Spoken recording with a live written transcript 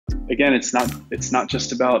again, it's not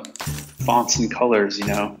just about fonts and colors, you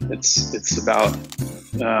know. It's about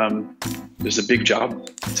there's a big job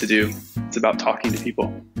to do. It's about talking to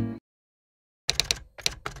people.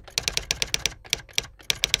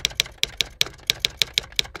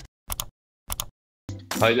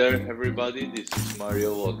 Hi there, everybody. This is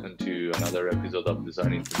Mario. Welcome to another episode of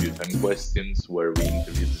Design Interviews and Questions, where we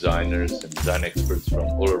interview designers and design experts from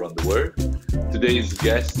all around the world. Today's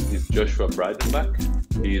guest is Joshua Breidenbach.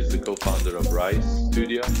 He is the co-founder of Rise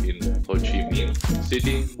Studio in Ho Chi Minh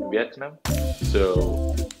City, Vietnam.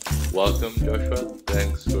 So, welcome, Joshua.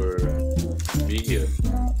 Thanks for being here.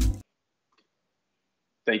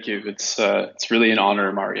 Thank you. It's really an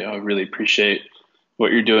honor, Mario. I really appreciate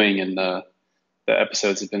what you're doing, and the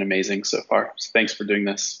episodes have been amazing so far. So thanks for doing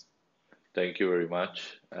this. Thank you very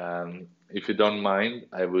much. If you don't mind,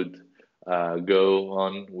 I would go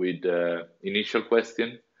on with the initial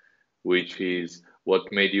question, which is,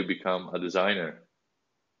 what made you become a designer?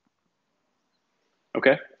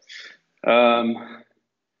 Okay.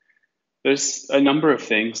 There's a number of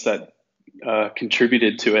things that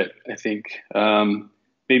contributed to it, I think.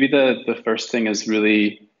 Maybe the first thing is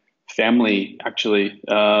really family, actually.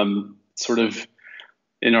 Sort of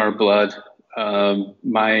in our blood.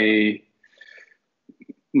 My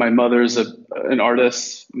mother's an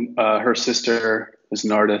artist. Her sister is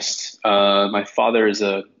an artist. My father is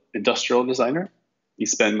an industrial designer. He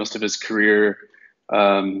spent most of his career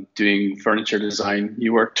doing furniture design. He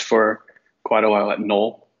worked for quite a while at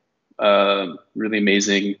Knoll, really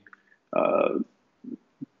amazing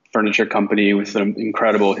furniture company with an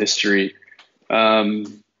incredible history.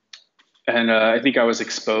 And I think I was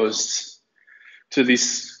exposed to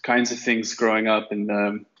these kinds of things growing up,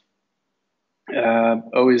 and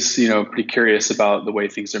always, pretty curious about the way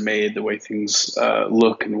things are made, the way things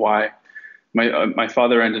look, and why. My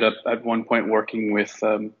father ended up at one point working with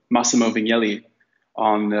Massimo Vignelli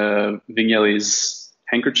on Vignelli's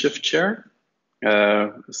handkerchief chair.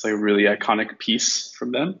 It's like a really iconic piece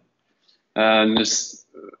from them. And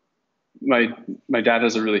my dad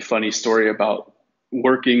has a really funny story about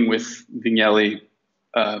working with Vignelli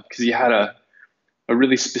because he had a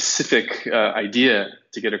really specific idea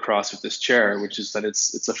to get across with this chair, which is that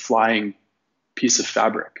it's a flying piece of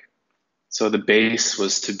fabric. So the base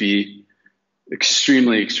was to be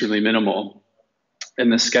extremely, extremely minimal. And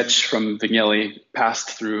the sketch from Vignelli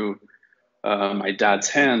passed through my dad's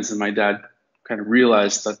hands, and my dad kind of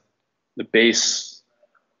realized that the base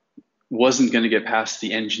wasn't going to get past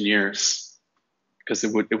the engineers because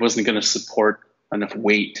it wasn't going to support enough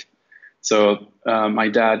weight. So my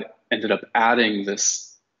dad ended up adding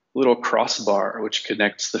this little crossbar which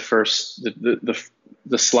connects the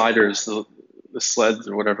sliders, the sleds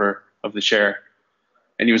or whatever of the chair.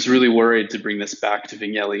 And he was really worried to bring this back to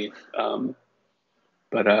Vignelli,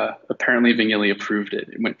 but apparently Vignelli approved it.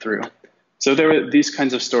 It went through. So there were these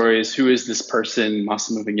kinds of stories. Who is this person,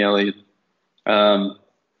 Massimo Vignelli?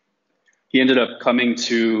 He ended up coming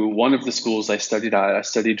to one of the schools I studied at. I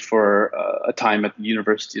studied for a time at the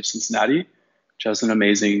University of Cincinnati, which has an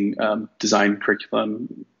amazing design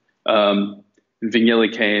curriculum. And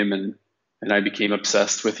Vignelli came, and I became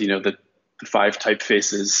obsessed with, the 5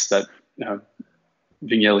 typefaces that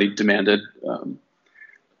Vignelli demanded.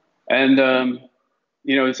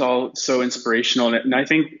 It's all so inspirational. And I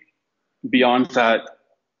think beyond that,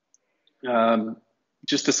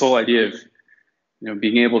 just this whole idea of,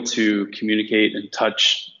 being able to communicate and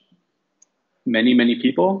touch many, many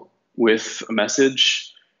people with a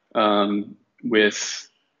message, with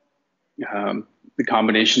the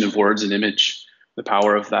combination of words and image, the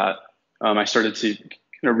power of that. I started to kind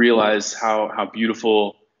of realize how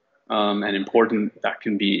beautiful and important that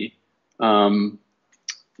can be.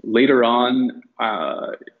 Later on,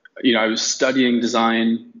 I was studying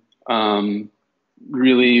design,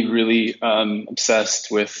 really, really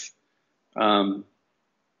obsessed with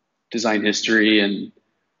design history, and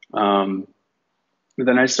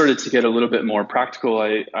then I started to get a little bit more practical.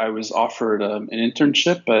 I was offered an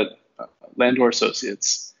internship at Landor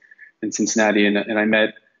Associates in Cincinnati, and I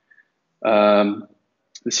met the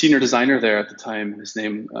senior designer there at the time. His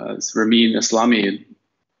name is Ramin Islami. And,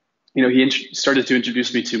 he started to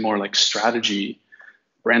introduce me to more like strategy,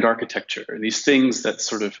 brand architecture, and these things that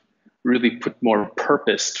sort of really put more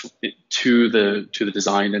purpose to the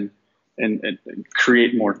design, and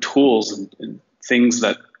create more tools and things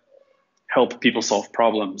that help people solve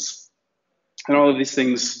problems. And all of these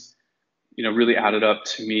things, really added up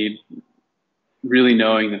to me really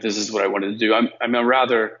knowing that this is what I wanted to do. I'm a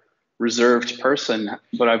rather reserved person,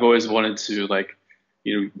 but I've always wanted to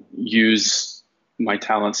use my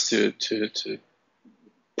talents to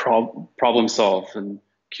problem solve and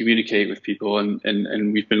communicate with people,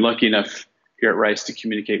 and we've been lucky enough here at Rice to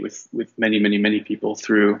communicate with many people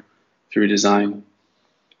through design.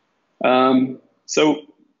 So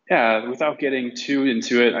yeah, without getting too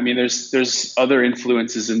into it, I mean, there's other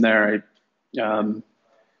influences in there.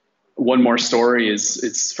 One more story is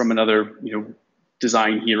it's from another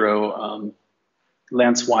design hero,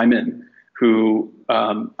 Lance Wyman, who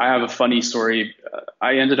I have a funny story.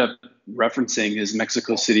 I ended up referencing his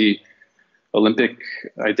Mexico City Olympic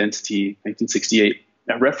identity, 1968.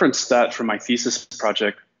 I referenced that for my thesis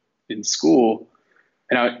project in school,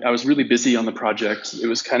 and I was really busy on the project. It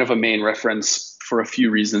was kind of a main reference for a few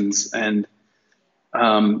reasons, and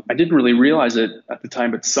I didn't really realize it at the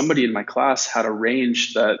time, but somebody in my class had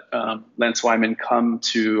arranged that Lance Wyman come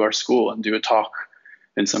to our school and do a talk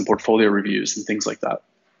and some portfolio reviews and things like that.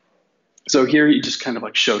 So here he just kind of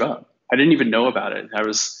like showed up. I didn't even know about it. I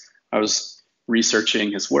was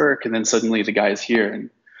researching his work, and then suddenly the guy is here, and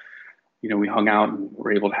we hung out and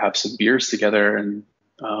were able to have some beers together, and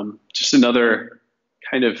just another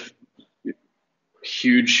kind of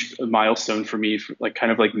huge milestone for me,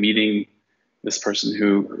 kind of like meeting this person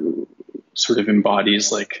who sort of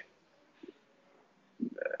embodies like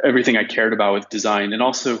everything I cared about with design, and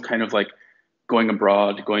also kind of like going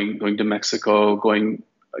abroad, going to Mexico, going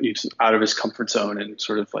out of his comfort zone, and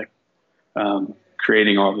sort of like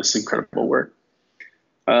creating all this incredible work.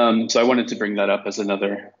 So I wanted to bring that up as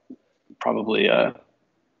another, probably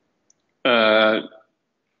another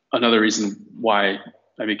reason why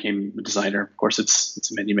I became a designer. Of course,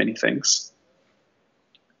 it's many things.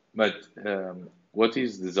 But what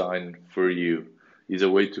is design for you? Is a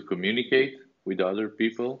way to communicate with other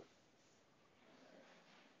people?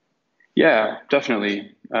 Yeah,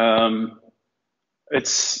 definitely.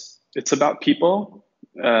 It's about people.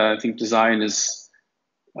 I think design is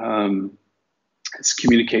it's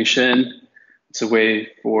communication. It's a way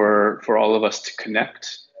for all of us to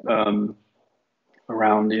connect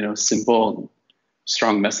around simple,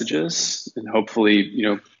 strong messages, and hopefully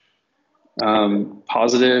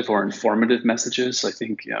positive or informative messages. I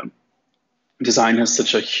think design has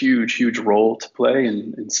such a huge role to play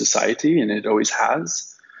in society, and it always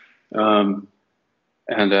has. And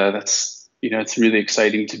that's it's really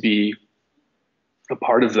exciting to be a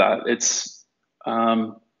part of that. It's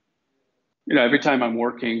every time I'm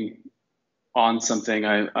working on something,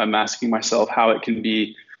 I'm asking myself how it can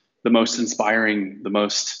be the most inspiring, the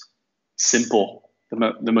most simple,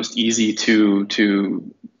 the most easy to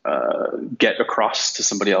get across to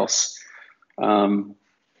somebody else.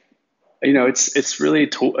 It's really a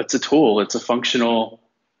tool. It's a tool. It's a functional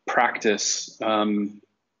practice.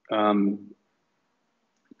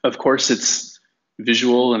 Of course, it's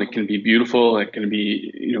visual, and it can be beautiful. It can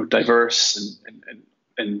be diverse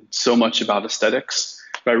and so much about aesthetics.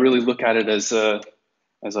 But I really look at it as a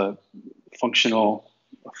functional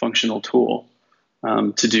tool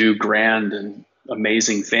to do grand and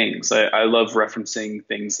amazing things. I love referencing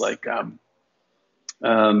things like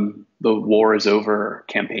the War is Over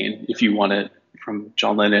campaign, If You Want It, from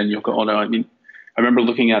John Lennon and Yoko Ono. I mean, I remember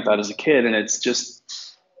looking at that as a kid, and it's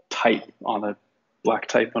just black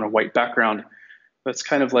type on a white background. That's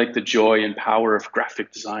kind of like the joy and power of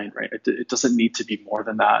graphic design, right? It doesn't need to be more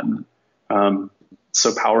than that. And it's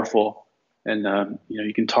so powerful, and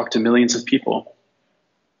you can talk to millions of people.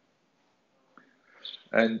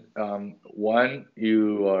 And when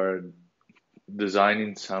you are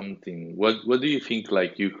designing something, what do you think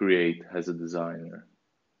like you create as a designer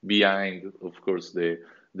behind, of course, the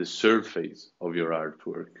surface of your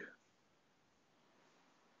artwork?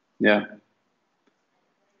 Yeah.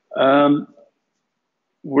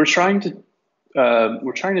 We're trying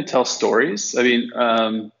to tell stories. I mean,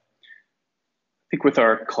 I think with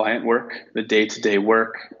our client work, the day-to-day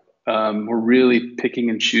work, we're really picking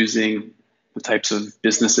and choosing the types of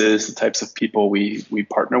businesses, the types of people we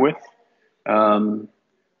partner with.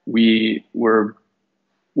 We're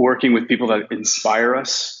working with people that inspire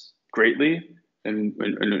us greatly,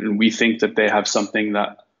 and we think that they have something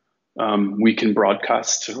that we can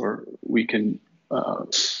broadcast, or we can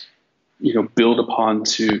build upon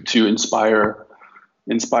to inspire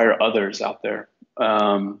others out there.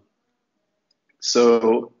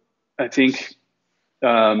 So I think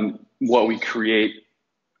what we create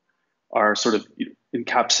are sort of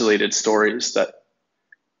encapsulated stories that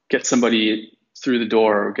get somebody through the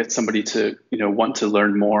door, or get somebody to want to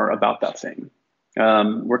learn more about that thing.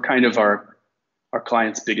 We're kind of our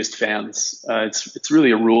clients' biggest fans. It's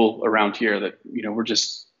really a rule around here that we're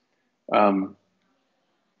just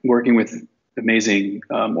working with amazing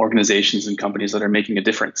organizations and companies that are making a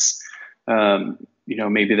difference.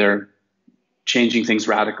 Maybe they're changing things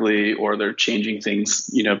radically, or they're changing things,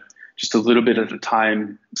 just a little bit at a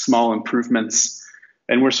time, small improvements.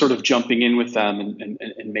 And we're sort of jumping in with them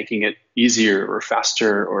and making it easier or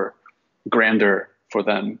faster or grander for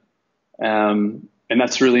them. And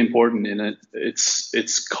that's really important. And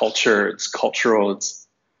it's culture, it's cultural, it's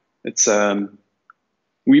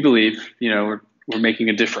we believe, we're making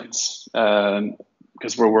a difference,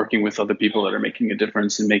 because we're working with other people that are making a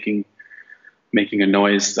difference and making a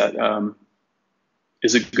noise that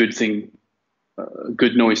is a good thing, a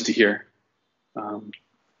good noise to hear.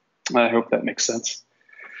 I hope that makes sense.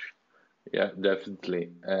 Yeah,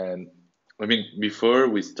 definitely. And I mean, before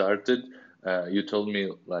we started, you told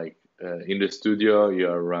me like in the studio you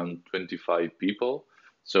are around 25 people,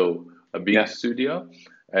 so a big studio.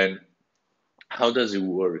 And how does it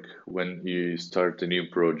work when you start a new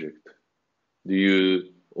project? Do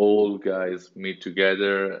you all guys meet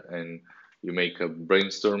together and you make a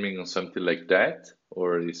brainstorming or something like that,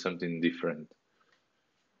 or is something different?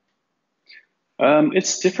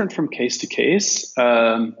 It's different from case to case.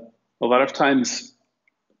 A lot of times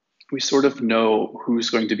we sort of know who's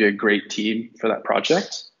going to be a great team for that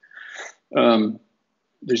project.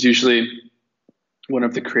 There's usually one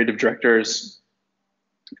of the creative directors,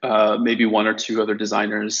 maybe one or two other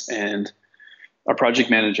designers, and our project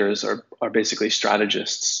managers are basically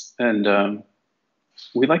strategists. And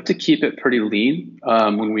we like to keep it pretty lean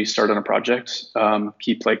when we start on a project.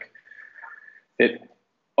 Keep like it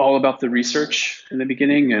all about the research in the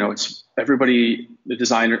beginning. It's everybody, the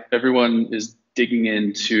designer, everyone is digging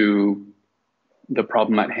into the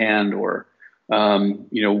problem at hand, or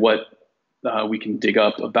what we can dig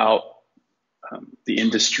up about the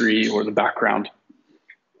industry or the background.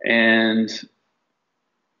 And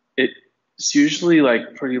it's usually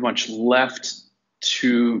like pretty much left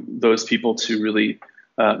to those people to really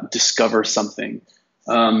discover something.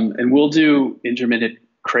 And we'll do intermittent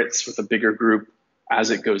crits with a bigger group as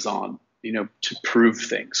it goes on, to prove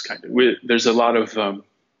things kind of. There's a lot of,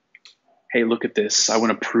 hey, look at this. I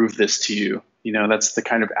want to prove this to you. That's the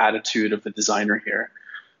kind of attitude of the designer here.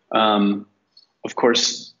 Of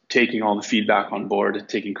course, taking all the feedback on board and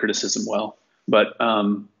taking criticism well. But,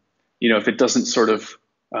 if it doesn't sort of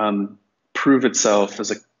prove itself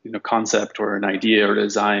as a concept or an idea or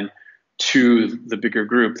design to the bigger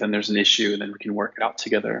group, then there's an issue, and then we can work it out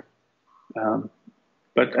together.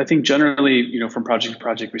 But I think generally, from project to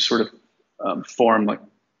project, we sort of form like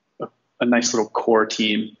a nice little core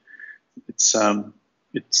team. It's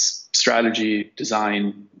strategy,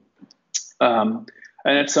 design, and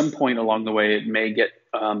at some point along the way, it may get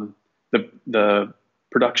the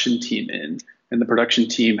production team in, and the production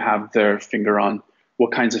team have their finger on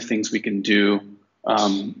what kinds of things we can do.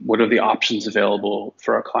 What are the options available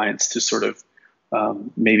for our clients to sort of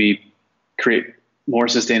maybe create more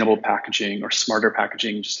sustainable packaging or smarter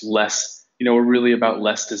packaging, just less, we're really about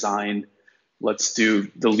less design. Let's do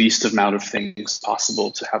the least amount of things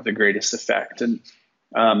possible to have the greatest effect. And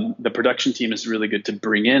the production team is really good to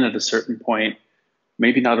bring in at a certain point,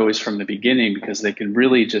 maybe not always from the beginning, because they can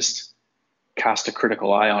really just cast a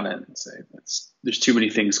critical eye on it and say, there's too many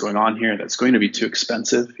things going on here. That's going to be too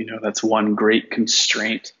expensive. That's one great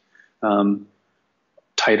constraint.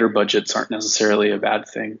 Tighter budgets aren't necessarily a bad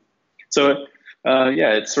thing. So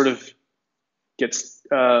it sort of gets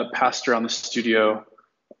passed around the studio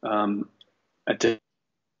at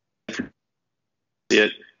different.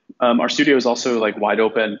 Our studio is also like wide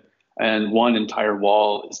open, and one entire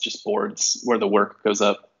wall is just boards where the work goes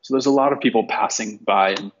up. So there's a lot of people passing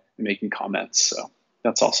by and making comments. So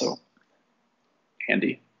that's also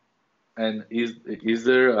handy. And is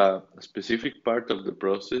there a specific part of the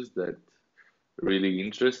process that really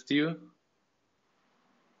interests you?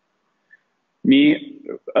 Me,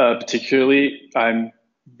 particularly, I'm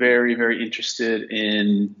very, very interested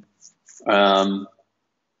in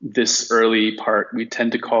this early part we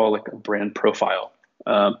tend to call like a brand profile,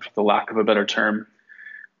 for the lack of a better term.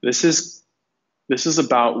 This is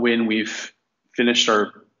about when we've finished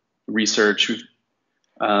our research,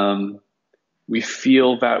 we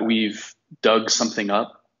feel that we've dug something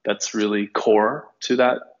up that's really core to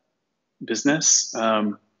that business,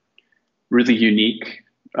 really unique,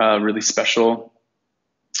 really special.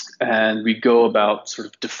 And we go about sort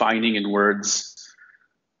of defining in words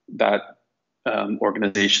that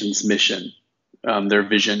organization's mission, their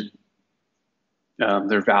vision,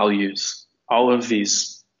 their values, all of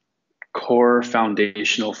these core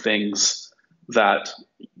foundational things that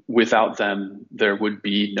without them, there would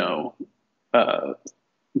be no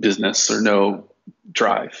business or no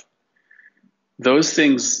drive. Those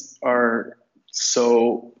things are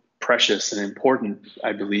so precious and important,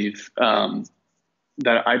 I believe,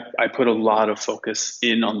 that I put a lot of focus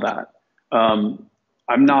in on that. I'm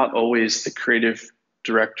not always the creative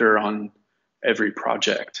director on every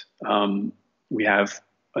project. We have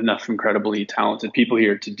enough incredibly talented people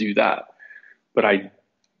here to do that. But I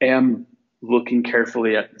am looking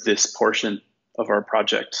carefully at this portion of our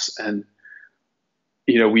projects. And,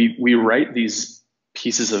 we write these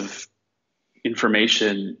pieces of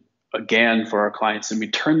information again for our clients, and we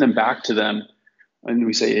turn them back to them and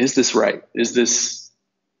we say, is this right? Is this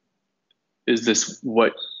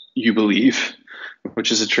what you believe?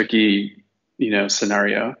 Which is a tricky,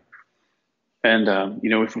 scenario. And,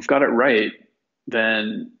 if we've got it right,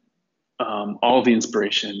 then all the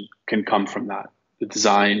inspiration can come from that. The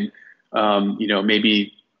design,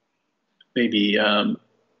 maybe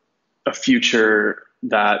a future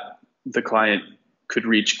that the client could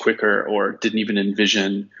reach quicker or didn't even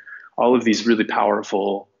envision. All of these really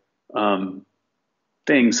powerful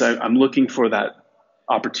things. I'm looking for that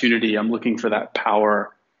opportunity. I'm looking for that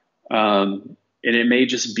power, and it may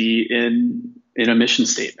just be in a mission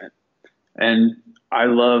statement. And I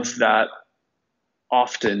love that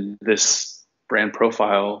often this brand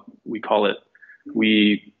profile, we call it,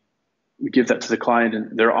 we give that to the client,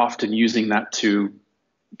 and they're often using that to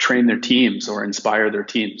train their teams or inspire their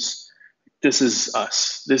teams. This is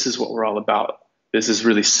us. This is what we're all about. This is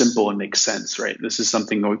really simple and makes sense, right? This is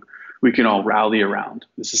something we can all rally around.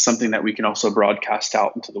 This is something that we can also broadcast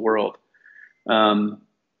out into the world.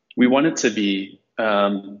 We want it to be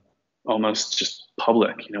almost just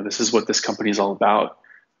public. This is what this company is all about.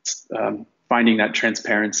 It's, finding that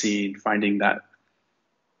transparency, finding that,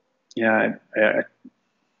 I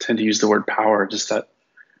tend to use the word power, just that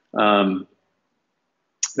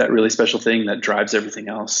that really special thing that drives everything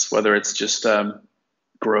else, whether it's just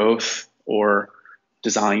growth or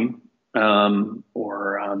design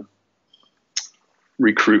or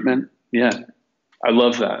recruitment. Yeah, I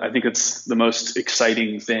love that. I think it's the most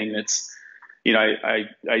exciting thing. It's, I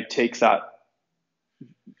take that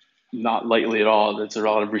not lightly at all. There's a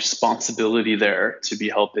lot of responsibility there to be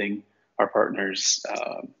helping our partners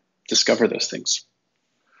discover those things.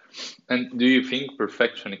 And do you think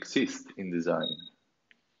perfection exists in design?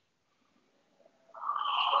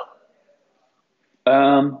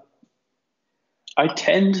 I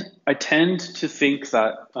tend to think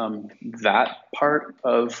that that part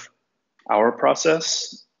of our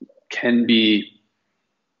process can be,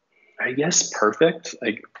 I guess, perfect.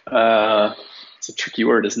 Like, it's a tricky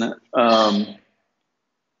word, isn't it?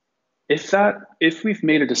 If we've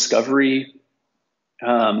made a discovery,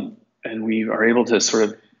 and we are able to sort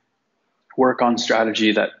of work on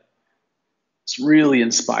strategy that it's really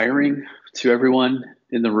inspiring to everyone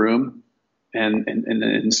in the room,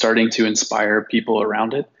 and starting to inspire people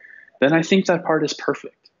around it, then I think that part is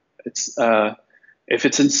perfect. It's if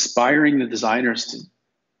it's inspiring the designers to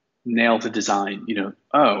nail the design,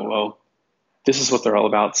 oh, well, this is what they're all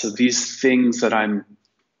about. So these things that I'm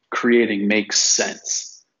creating make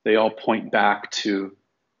sense. They all point back to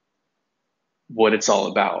what it's all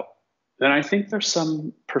about. Then I think there's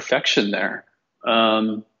some perfection there.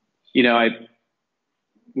 When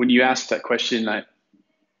you ask that question,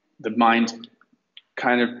 the mind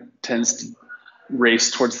kind of tends to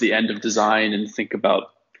race towards the end of design and think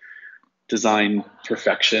about design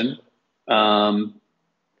perfection. And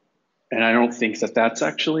I don't think that that's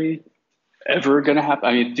actually ever going to happen.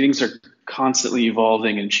 I mean, things are constantly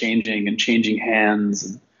evolving and changing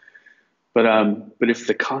hands. But if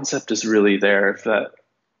the concept is really there,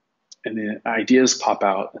 and the ideas pop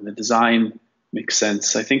out and the design makes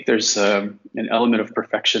sense, I think there's an element of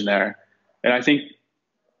perfection there. And I think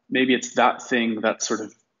maybe it's that thing that sort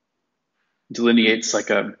of delineates like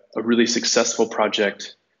a really successful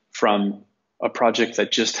project from a project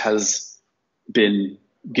that just has been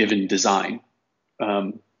given design,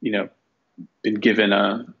 been given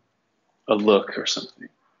a look or something.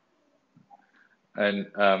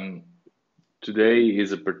 And today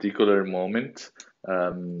is a particular moment.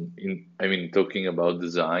 Talking about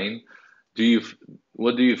design,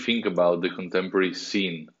 what do you think about the contemporary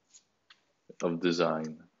scene of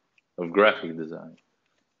design, of graphic design?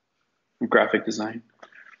 Graphic design.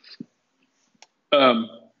 I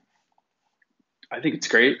think it's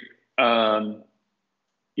great. I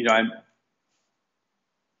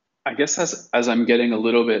guess as I'm getting a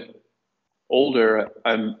little bit older,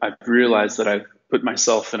 I've realized that I've put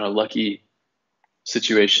myself in a lucky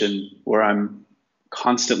situation where I'm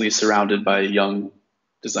constantly surrounded by young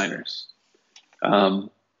designers. And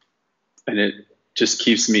it just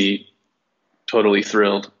keeps me totally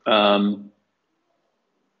thrilled. I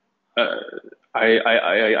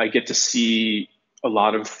get to see a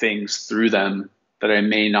lot of things through them that I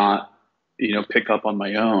may not pick up on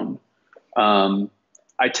my own.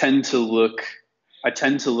 I tend to look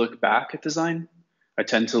back at design. I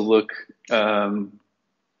tend to look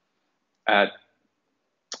at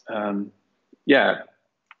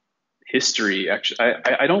history. Actually,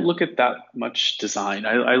 I don't look at that much design.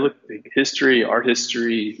 I look at history, art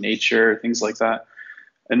history, nature, things like that.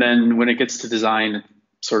 And then when it gets to design,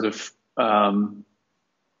 sort of, I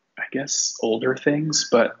guess, older things.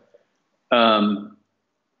 But I'm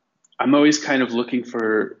always kind of looking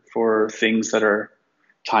for things that are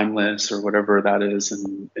timeless or whatever that is,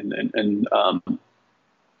 and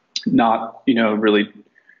not really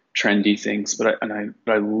trendy things. But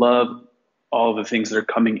I love all the things that are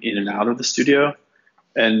coming in and out of the studio,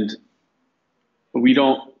 and we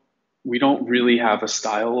don't really have a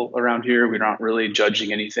style around here. We're not really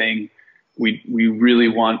judging anything. We really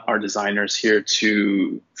want our designers here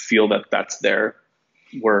to feel that that's their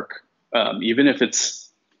work, even if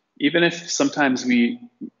sometimes we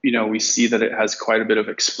see that it has quite a bit of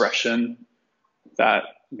expression that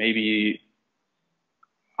maybe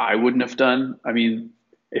I wouldn't have done. I mean,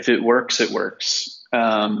 if it works, it works.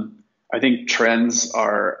 I think trends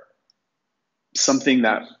are something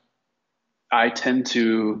that I tend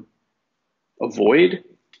to avoid.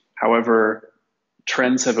 However,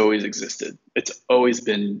 trends have always existed. It's always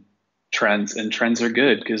been trends, and trends are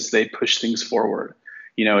good because they push things forward.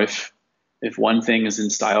 If one thing is in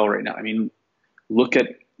style right now, I mean, look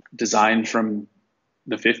at design from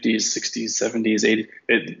the 50s, 60s, 70s,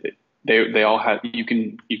 80s. They all have, you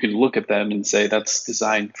can look at them and say that's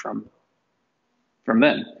design from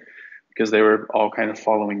then, because they were all kind of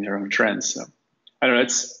following their own trends. So I don't know,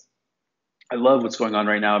 I love what's going on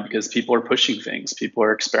right now because people are pushing things, people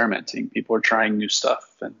are experimenting, people are trying new stuff,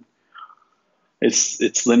 and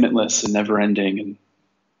it's limitless and never ending. And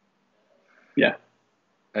yeah.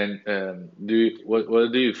 And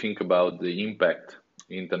what do you think about the impact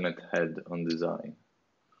internet had on design?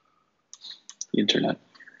 The internet.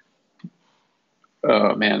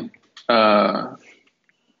 Oh man,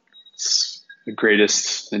 it's the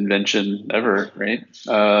greatest invention ever, right?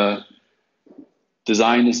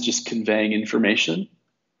 Design is just conveying information,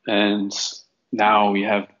 and now we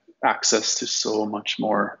have access to so much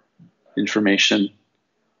more information.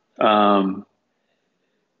 I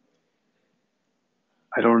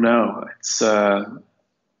don't know. It's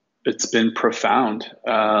been profound.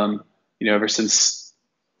 Ever since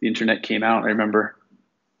the internet came out, I remember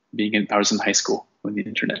I was in high school when the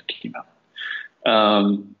internet came out.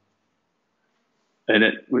 And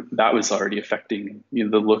that was already affecting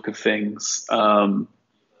the look of things. So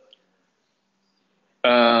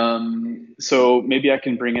maybe I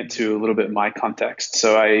can bring it to a little bit my context.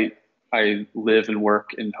 So I live and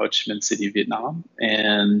work in Ho Chi Minh City, Vietnam,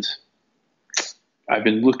 and I've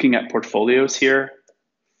been looking at portfolios here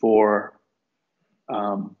for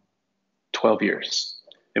 12 years.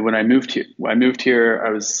 And when I moved here,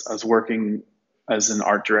 I was working as an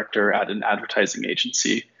art director at an advertising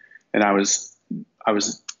agency, and I was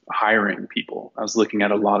hiring people. I was looking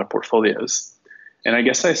at a lot of portfolios, and I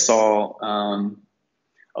guess I saw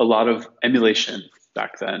a lot of emulation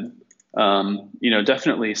back then.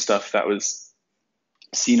 Definitely stuff that was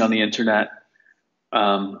seen on the internet,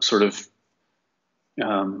 sort of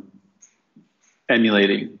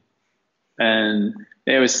emulating, and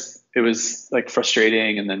it was like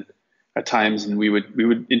frustrating. And then at times, and we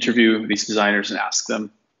would interview these designers and ask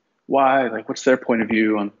them why, like, what's their point of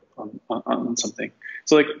view on something.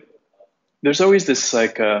 So like, there's always this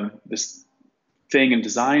this thing in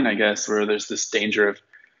design, I guess, where there's this danger of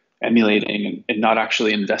emulating and not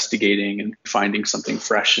actually investigating and finding something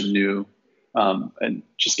fresh and new, and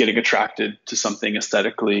just getting attracted to something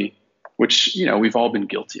aesthetically, which we've all been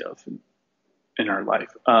guilty of in our life.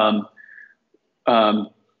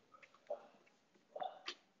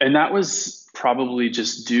 And that was probably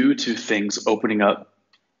just due to things opening up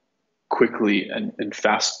quickly and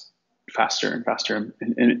faster and faster,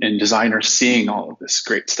 and designers seeing all of this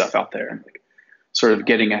great stuff out there and sort of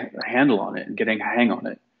getting a handle on it and getting a hang on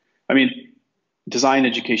it. I mean, design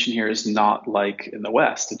education here is not like in the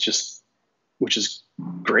West. It's just, which is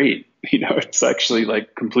great. It's actually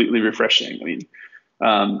like completely refreshing. I mean,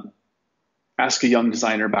 ask a young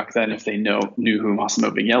designer back then if they knew who Massimo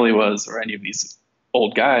Vignelli was or any of these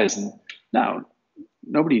old guys, and no,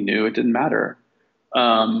 nobody knew. It didn't matter.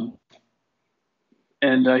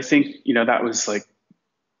 And I think that was like,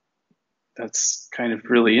 that's kind of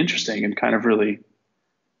really interesting and kind of really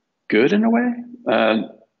good in a way.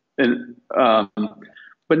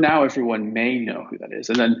 But now everyone may know who that is.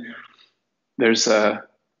 And then there's I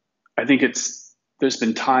think there's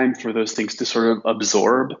been time for those things to sort of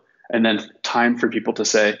absorb, and then time for people to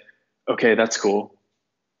say, okay, that's cool.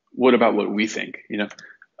 What about what we think?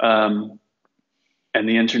 Um, and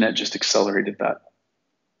the internet just accelerated that.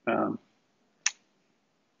 Um,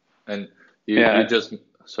 And you yeah, just,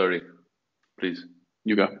 sorry, please.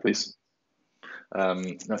 you go, please. No,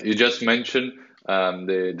 you just mentioned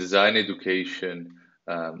the design education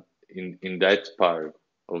in that part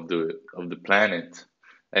of the planet,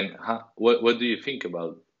 and what do you think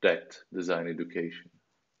about that design education?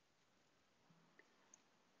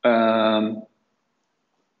 Um,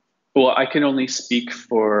 well, I can only speak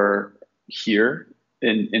for here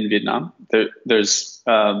in Vietnam. There's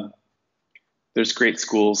great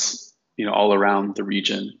schools, all around the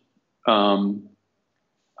region. Um,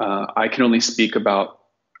 I can only speak about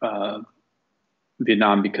uh,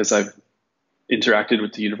 Vietnam because I've interacted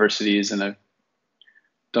with the universities and I've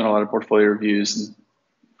done a lot of portfolio reviews and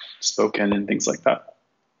spoken and things like that.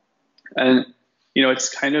 And it's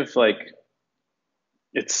kind of like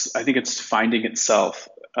I think it's finding itself.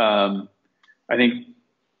 I think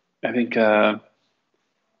I think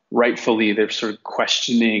rightfully they're sort of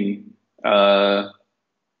questioning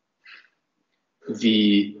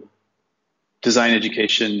the design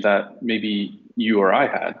education that maybe you or I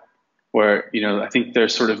had, where I think they're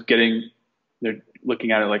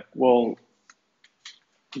looking at it like, well,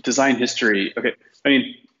 design history. Okay, I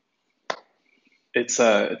mean, it's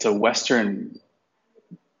a Western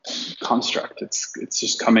construct. It's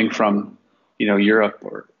just coming from Europe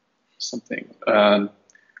or something, and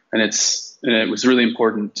it was really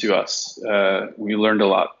important to us. We learned a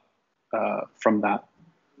lot from that.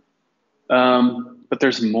 But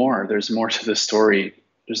there's more. There's more to the story.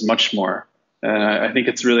 There's much more. And I think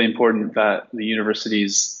it's really important that the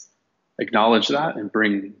universities acknowledge that and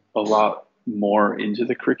bring a lot more into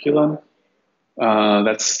the curriculum.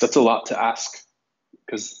 That's a lot to ask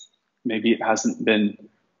because maybe it hasn't been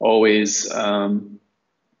always brought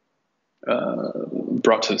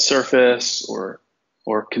to the surface or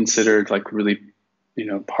considered like really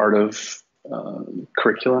part of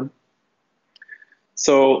curriculum.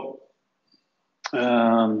 So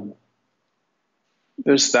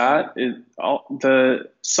there's that.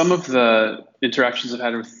 Some of the interactions I've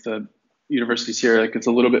had with the universities here, like it's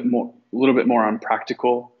a little bit more on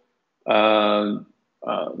practical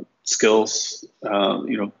skills,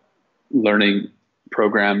 learning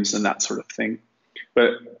programs and that sort of thing.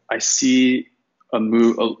 But I see a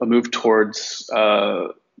move towards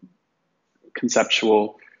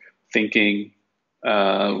conceptual thinking,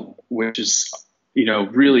 which is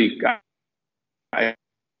really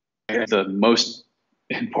the most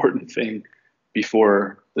important thing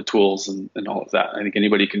before the tools and all of that. I think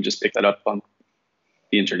anybody can just pick that up on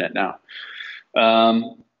the internet now.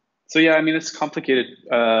 So yeah, I mean, it's complicated.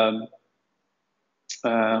 I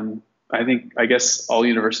guess all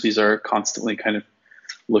universities are constantly kind of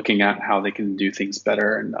looking at how they can do things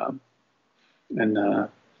better and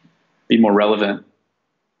be more relevant.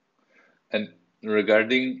 And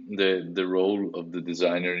regarding the role of the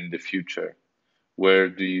designer in the future, where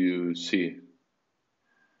do you see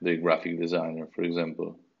the graphic designer, for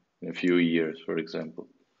example, in a few years, for example?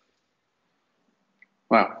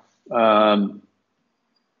 Wow.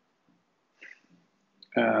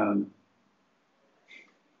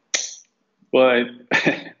 Well,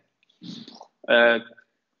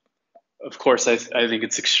 of course, I think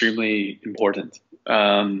it's extremely important.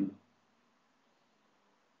 The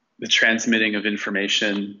transmitting of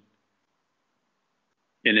information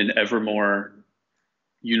in an ever more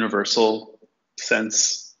universal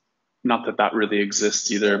sense. Not that that really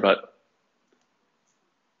exists either, but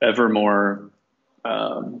ever more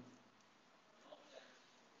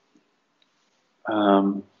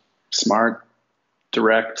smart,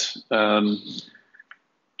 direct,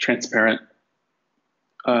 transparent.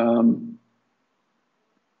 I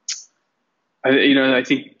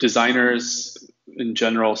think designers in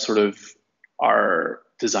general sort of are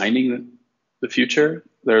designing the future.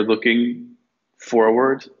 They're looking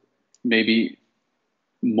forward, maybe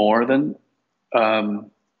more than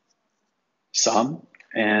some,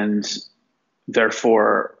 and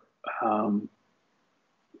therefore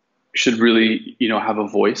should really, have a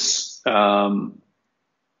voice. I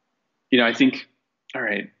think, all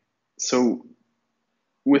right, so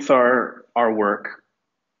with our work,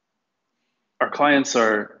 our clients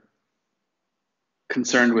are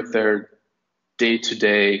concerned with their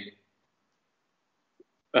day-to-day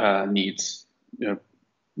needs,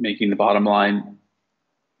 making the bottom line,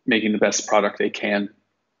 making the best product they can.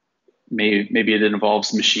 Maybe it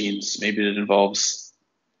involves machines, maybe it involves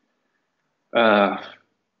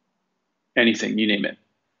anything, you name it.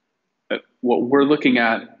 What we're looking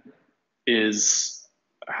at is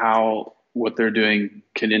how what they're doing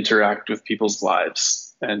can interact with people's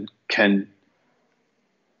lives and can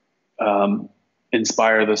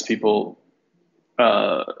inspire those people,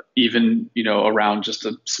 even, around just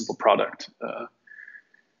a simple product.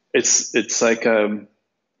 It's like a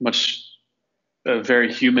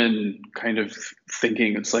very human kind of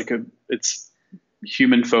thinking. It's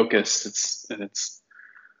human focused. It's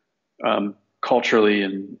culturally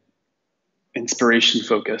and inspiration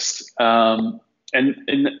focused. And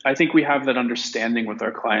I think we have that understanding with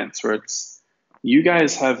our clients where you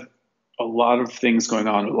guys have a lot of things going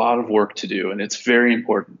on, a lot of work to do, and it's very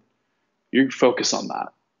important. You focus on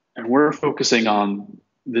that. And we're focusing on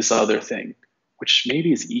this other thing, which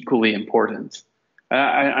maybe is equally important.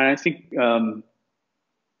 I think,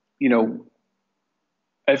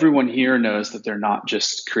 everyone here knows that they're not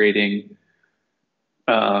just creating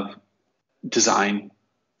design.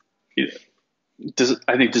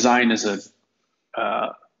 I think design is a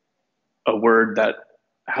word that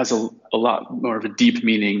has a lot more of a deep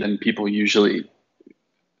meaning than people usually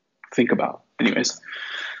think about. Anyways,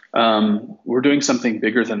 we're doing something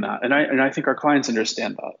bigger than that, and I think our clients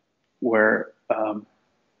understand that. Where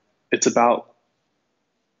it's about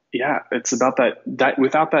that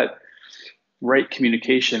without that right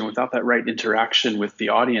communication, without that right interaction with the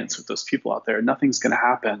audience, with those people out there, nothing's going to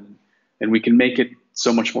happen, and we can make it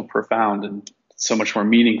so much more profound and so much more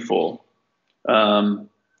meaningful. And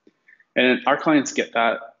our clients get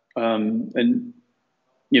that. And,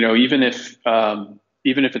 even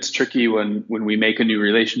if it's tricky when we make a new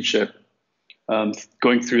relationship,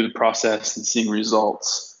 going through the process and seeing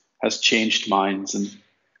results has changed minds. And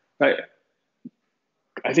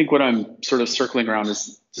I think what I'm sort of circling around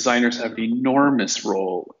is designers have an enormous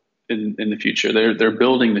role in the future. They're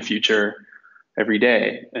building the future every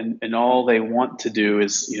day. And all they want to do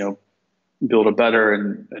is, build a better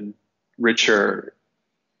and richer,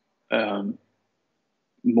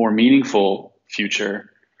 more meaningful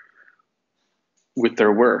future with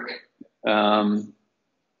their work.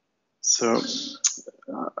 So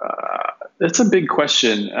it's a big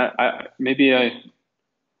question. Maybe I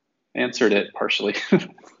answered it partially.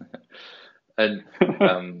 And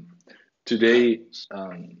today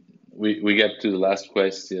we get to the last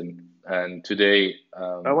question, and today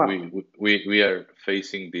Oh, wow. we are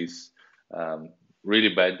facing this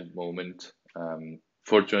really bad moment.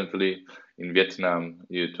 Fortunately, in Vietnam,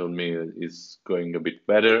 you told me it's going a bit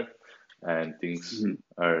better and things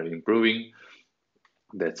are improving.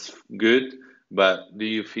 That's good. But do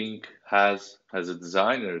you think, as a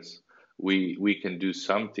designers, we can do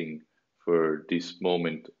something for this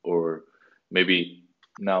moment, or maybe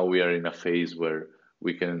now we are in a phase where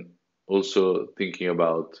we can also thinking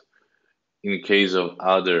about in case of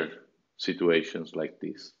other situations like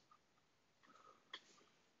this?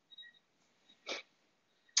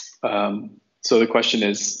 So the question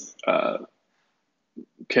is,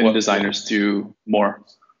 can designers do more?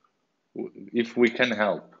 If we can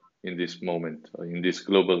help in this moment, in this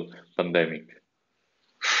global pandemic.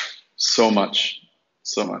 So much.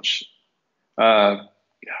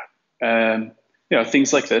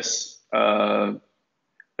 Things like this that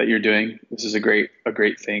you're doing. This is a great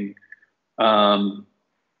thing.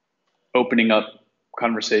 Opening up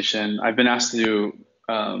conversation. I've been asked to do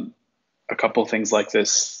a couple things like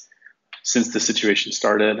this since the situation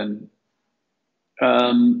started, and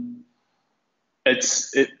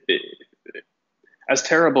it's as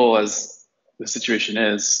terrible as the situation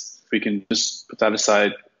is. If we can just put that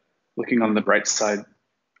aside, looking on the bright side,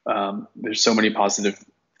 there's so many positive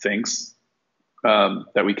things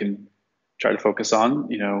that we can try to focus on.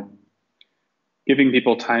 Giving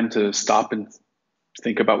people time to stop and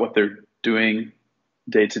think about what they're doing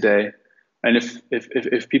day to day. And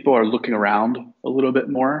if people are looking around a little bit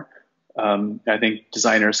more, I think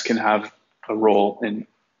designers can have a role in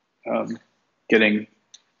getting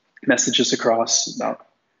messages across about,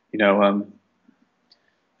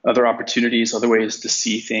 other opportunities, other ways to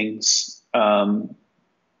see things. My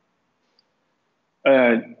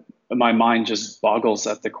mind just boggles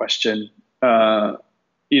at the question. I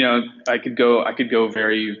could go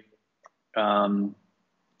very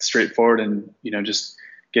straightforward and just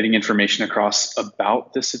getting information across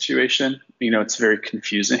about this situation. It's very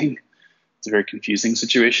confusing. It's a very confusing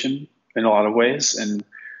situation in a lot of ways, and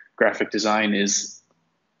graphic design is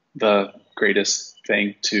the greatest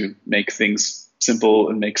thing to make things simple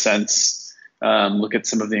and make sense. Look at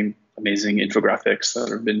some of the amazing infographics that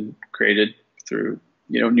have been created through,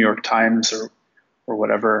 New York Times or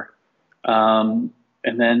whatever. And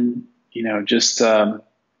then,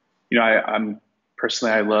 I'm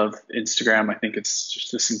personally, I love Instagram. I think it's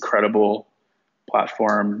just this incredible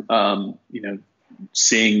platform.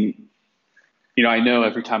 Seeing I know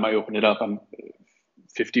every time I open it up, I'm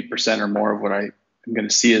 50% or more of what I'm going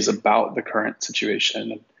to see is about the current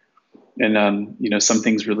situation. And some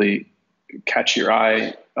things really catch your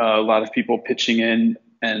eye. A lot of people pitching in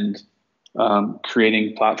and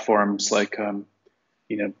creating platforms like,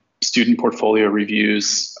 student portfolio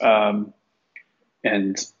reviews. And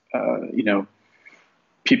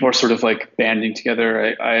people are sort of like banding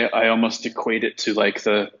together. I almost equate it to like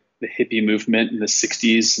the hippie movement in the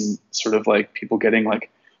 60s, and sort of like people getting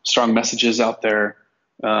like strong messages out there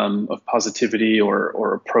of positivity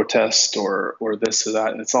or a protest or this or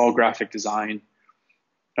that. And it's all graphic design,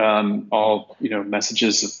 all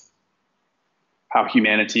messages of how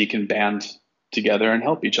humanity can band together and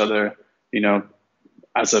help each other.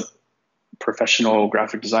 As a professional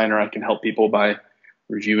graphic designer, I can help people by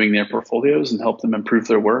reviewing their portfolios and help them improve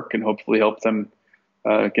their work and hopefully help them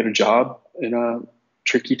get a job in a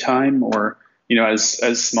tricky time, or as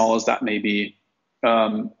small as that may be.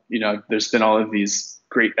 There's been all of these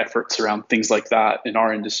great efforts around things like that in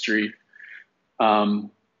our industry, and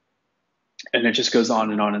it just goes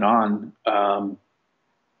on and on and on.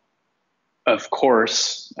 Of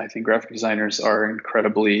course, I think graphic designers are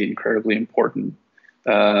incredibly important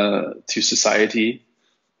to society.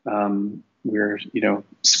 We're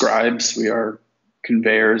scribes. We are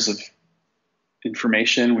conveyors of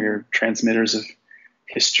information. We are transmitters of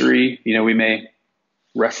history. We may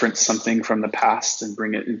reference something from the past and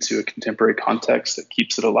bring it into a contemporary context that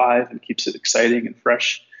keeps it alive and keeps it exciting and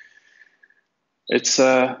fresh. It's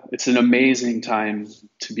an amazing time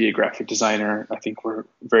to be a graphic designer. I think we're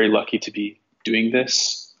very lucky to be doing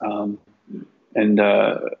this, and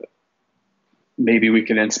maybe we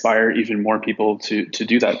can inspire even more people to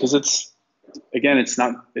do that, because it's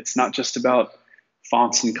not just about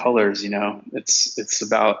fonts and colors. It's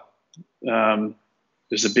about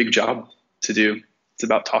there's a big job to do. It's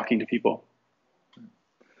about talking to people.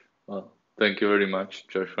 Well, thank you very much,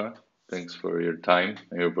 Joshua. Thanks for your time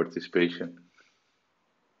and your participation.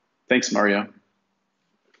 Thanks, Mario.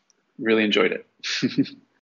 Really enjoyed it.